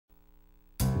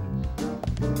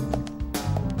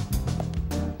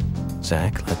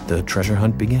Zach, let the treasure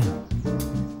hunt begin.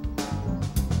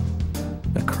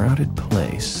 A crowded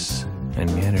place, and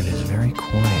yet it is very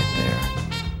quiet there.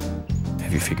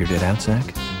 Have you figured it out, Zach?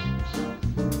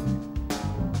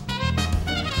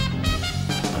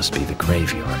 Must be the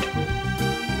graveyard.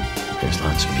 There's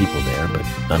lots of people there, but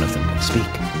none of them can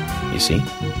speak. You see?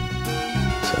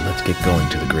 So let's get going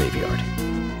to the graveyard.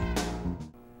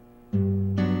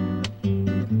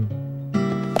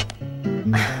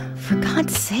 For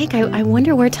God's sake, I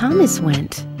wonder where Thomas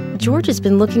went. George has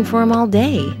been looking for him all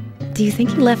day. Do you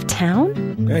think he left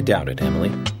town? I doubt it, Emily.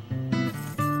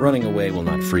 Running away will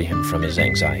not free him from his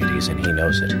anxieties, and he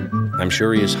knows it. I'm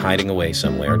sure he is hiding away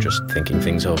somewhere, just thinking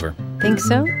things over. Think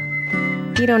so?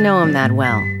 You don't know him that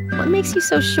well. What makes you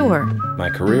so sure? My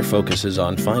career focuses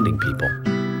on finding people.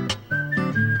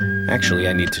 Actually,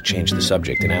 I need to change the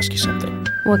subject and ask you something.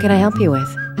 What can I help you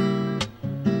with?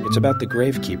 It's about the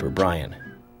gravekeeper, Brian.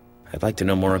 I'd like to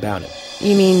know more about him.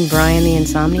 You mean Brian the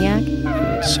Insomniac?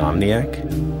 Insomniac?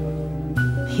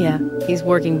 Yeah, he's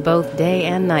working both day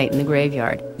and night in the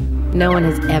graveyard. No one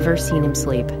has ever seen him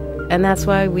sleep. And that's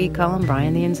why we call him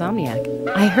Brian the Insomniac.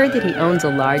 I heard that he owns a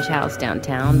large house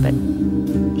downtown, but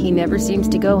he never seems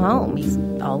to go home. He's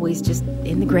always just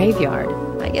in the graveyard.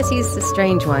 I guess he's a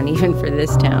strange one, even for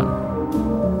this town.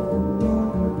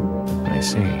 I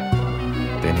see.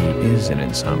 Then he is an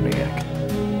insomniac.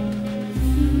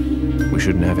 We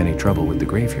shouldn't have any trouble with the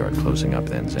graveyard closing up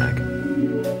then, Zach.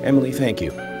 Emily, thank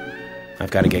you.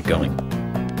 I've got to get going.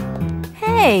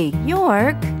 Hey,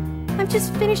 York. I've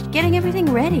just finished getting everything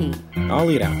ready.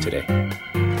 I'll eat out today.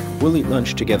 We'll eat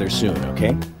lunch together soon,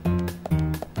 okay?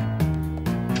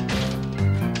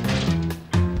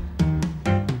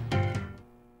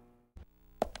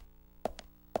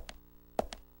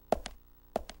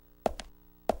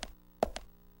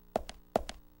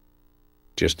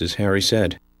 Just as Harry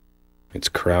said, it's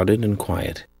crowded and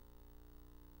quiet.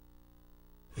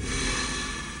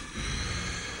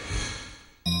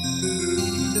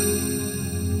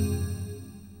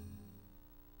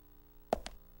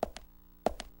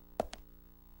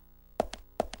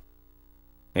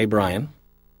 Hey, Brian.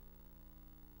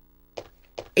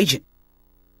 Agent.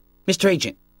 Mr.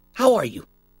 Agent, how are you?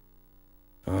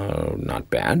 Not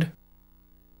bad.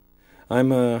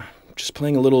 I'm, just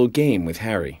playing a little game with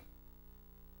Harry.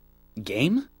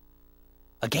 Game?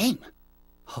 A game?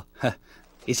 Oh,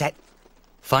 is that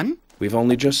fun? We've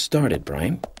only just started,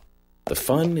 Brian. The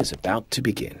fun is about to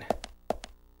begin.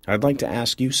 I'd like to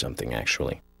ask you something,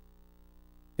 actually.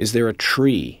 Is there a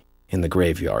tree in the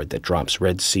graveyard that drops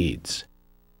red seeds?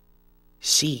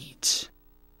 Seeds.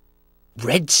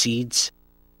 Red seeds.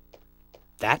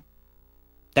 That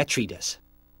tree does.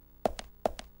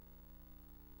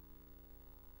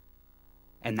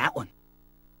 And that one.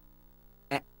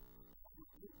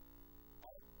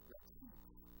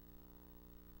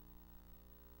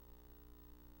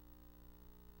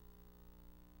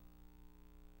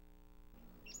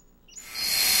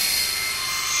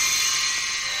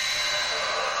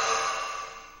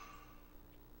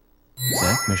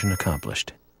 Zach, mission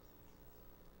accomplished.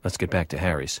 Let's get back to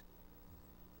Harry's.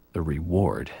 The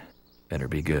reward better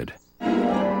be good.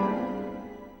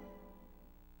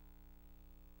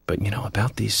 But you know,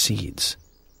 about these seeds,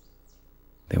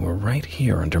 they were right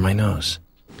here under my nose.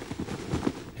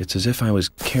 It's as if I was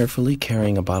carefully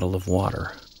carrying a bottle of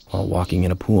water while walking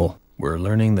in a pool. We're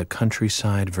learning the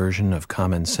countryside version of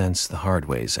common sense the hard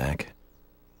way, Zach.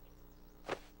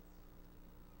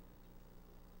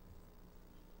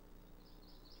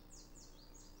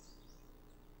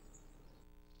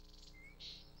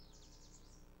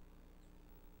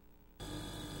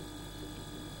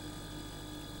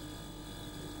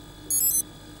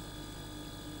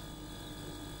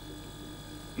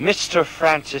 Mr.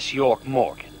 Francis York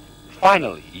Morgan,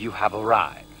 finally you have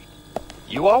arrived.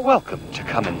 You are welcome to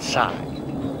come inside.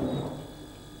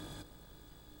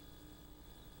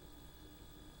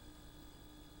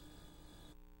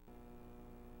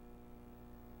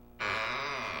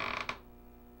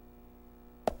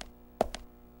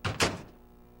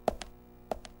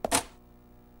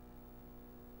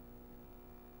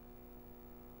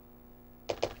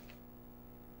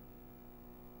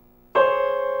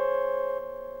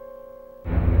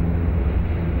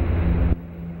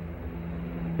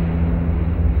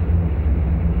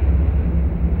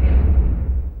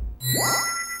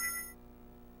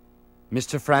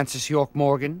 Mr. Francis York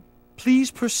Morgan,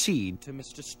 please proceed to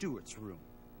Mr. Stewart's room.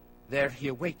 There he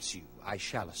awaits you, I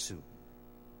shall assume.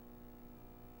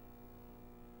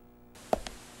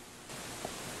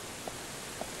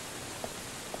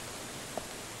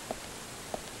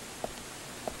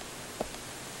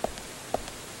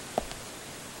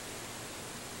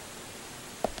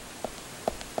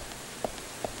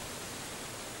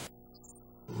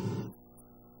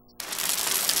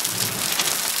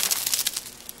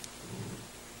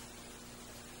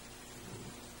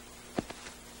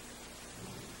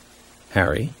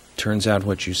 Harry, turns out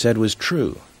what you said was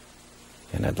true,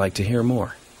 and I'd like to hear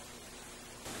more.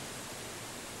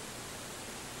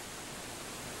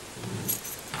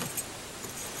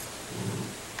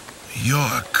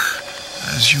 York,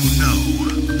 as you know,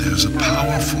 there's a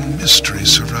powerful mystery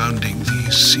surrounding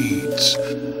these seeds.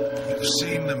 You've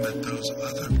seen them at those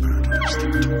other murders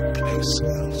that took place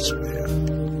elsewhere.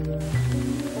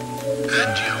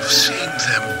 And you've seen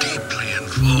them deeply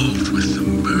involved with the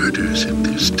murders in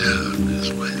this town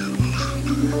as well.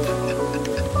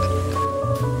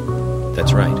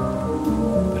 That's right.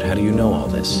 But how do you know all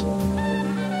this?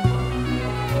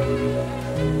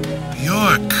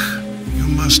 York, you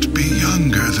must be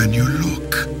younger than you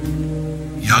look.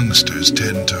 Youngsters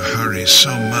tend to hurry so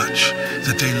much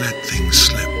that they let things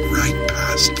slip right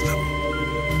past them.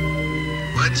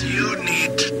 What you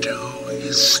need to do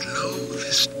is slow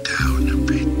this down a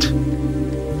bit.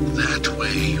 That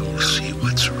way you'll see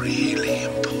what's really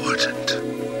important.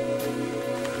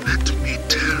 Let me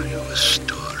tell you a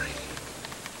story.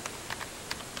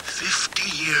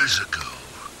 50 years ago,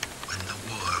 when the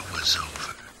war was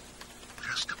over,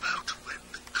 just about when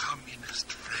the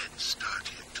communist Red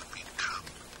started to become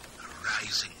a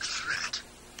rising threat,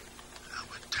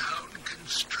 our town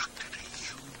constructed a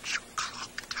huge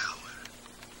clock tower.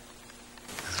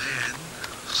 Then,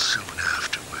 soon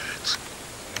afterwards,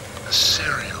 a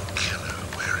serial killer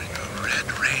wearing a red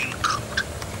raincoat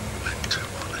went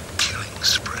on a killing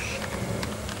spree.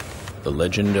 The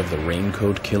legend of the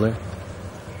Raincoat Killer?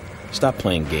 Stop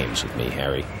playing games with me,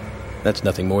 Harry. That's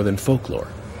nothing more than folklore.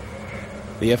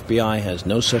 The FBI has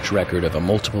no such record of a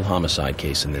multiple homicide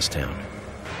case in this town.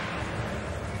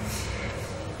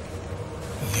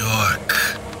 York,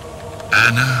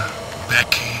 Anna,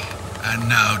 Becky, and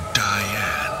now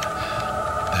Diane.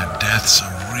 Their deaths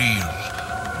are real,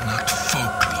 not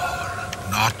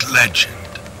folklore, not legend.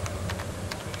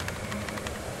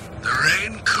 The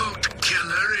Raincoat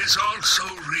Killer is also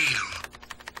real.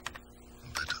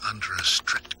 But under a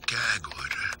strict gag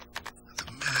order,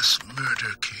 the mass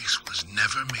murder case was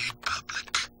never made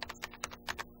public.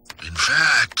 In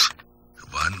fact,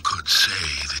 one could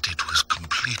say that it was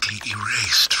completely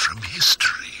erased from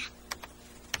history.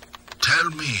 Tell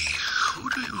me, who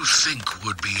do you think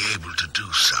would be able to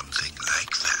do something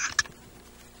like that?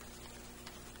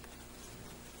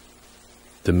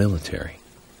 The military.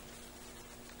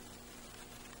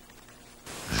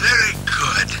 Very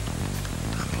good.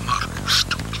 A model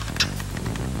student.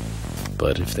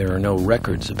 But if there are no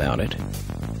records about it,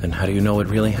 then how do you know it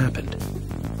really happened?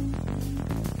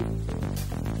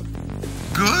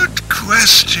 Good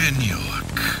question,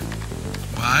 York.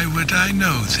 Why would I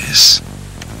know this?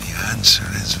 The answer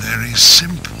is very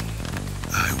simple.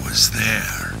 I was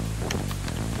there.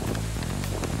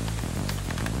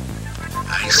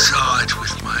 I saw it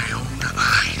with my own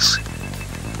eyes.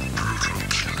 The brutal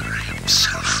killer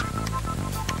himself.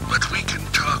 But we can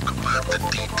talk about the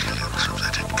details of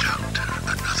that encounter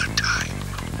another time.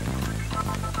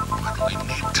 What we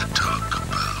need to talk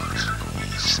about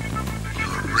is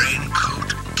your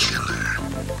Raincoat Killer.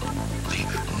 The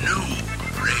new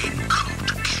Raincoat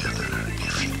Killer,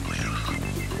 if you will.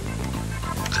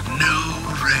 The new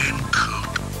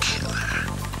Raincoat Killer.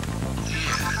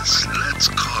 Yes, let's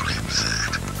call him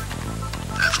that.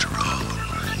 After all,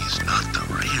 he's not the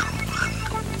real one.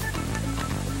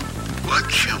 What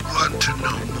you want to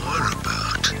know more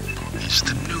about is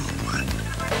the new one.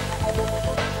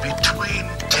 Between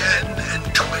 10 and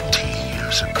 20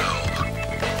 years ago,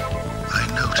 I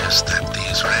noticed that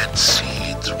these red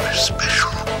seeds were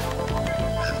special,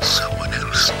 and someone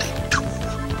else did too.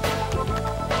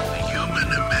 The human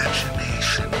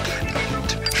imagination can lead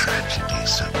to tragedy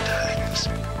sometimes.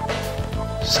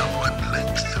 Someone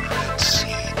linked the red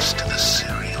seeds to the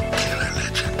serial killer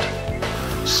legend,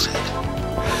 who said,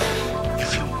 if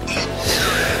you eat the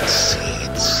red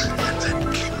seeds and then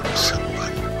kill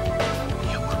someone,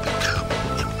 you will become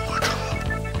immortal.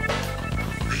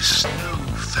 This new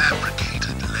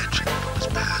fabricated legend was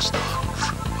passed on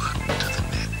from one to the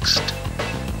next,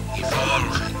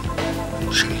 evolving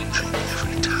and changing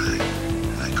every time,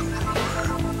 like a rumor.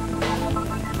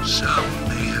 Some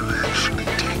may have actually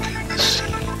taken the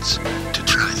seeds to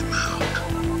try them out,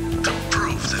 to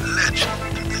prove the legend,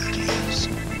 that is.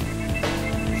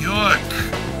 York,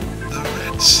 the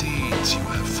red seeds you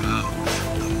have found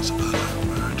from those other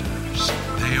murders,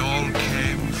 they all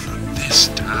came from this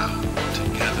town,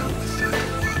 together with that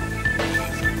one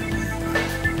evil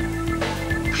rumor.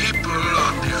 People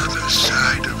on the other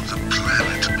side of the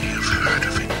planet may have heard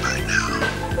of it by now.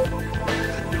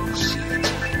 The new seeds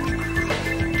may be grown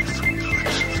in different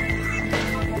parts of the world.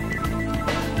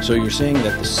 So you're saying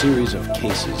that the series of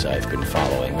cases I've been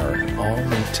following are all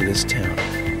linked to this town?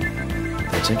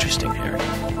 That's interesting, Harry.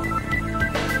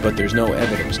 But there's no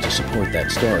evidence to support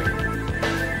that story.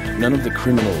 None of the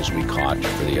criminals we caught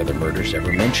for the other murders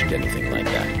ever mentioned anything like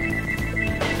that.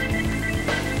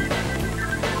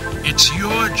 It's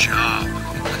your job,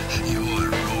 your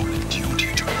role and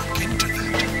duty to look into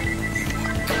that, York.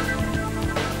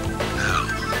 Now,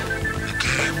 the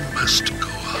game must go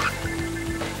on.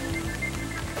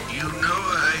 You know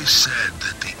I said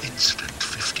that the incident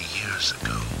 50 years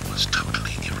ago was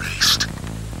totally erased.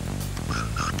 Well,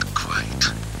 not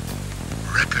quite.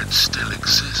 Records still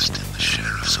exist in the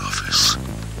sheriff's office.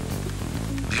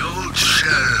 The old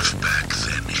sheriff back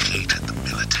then hated the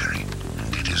military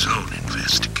and did his own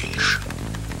investigation.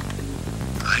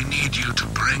 I need you to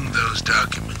bring those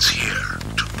documents here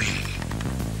to me.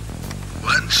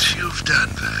 Once you've done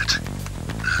that,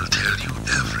 I'll tell you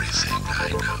everything I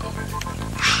know.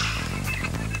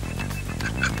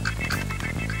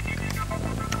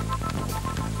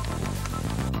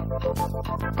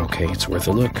 Okay, it's worth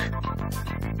a look.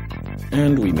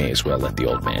 And we may as well let the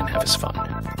old man have his fun.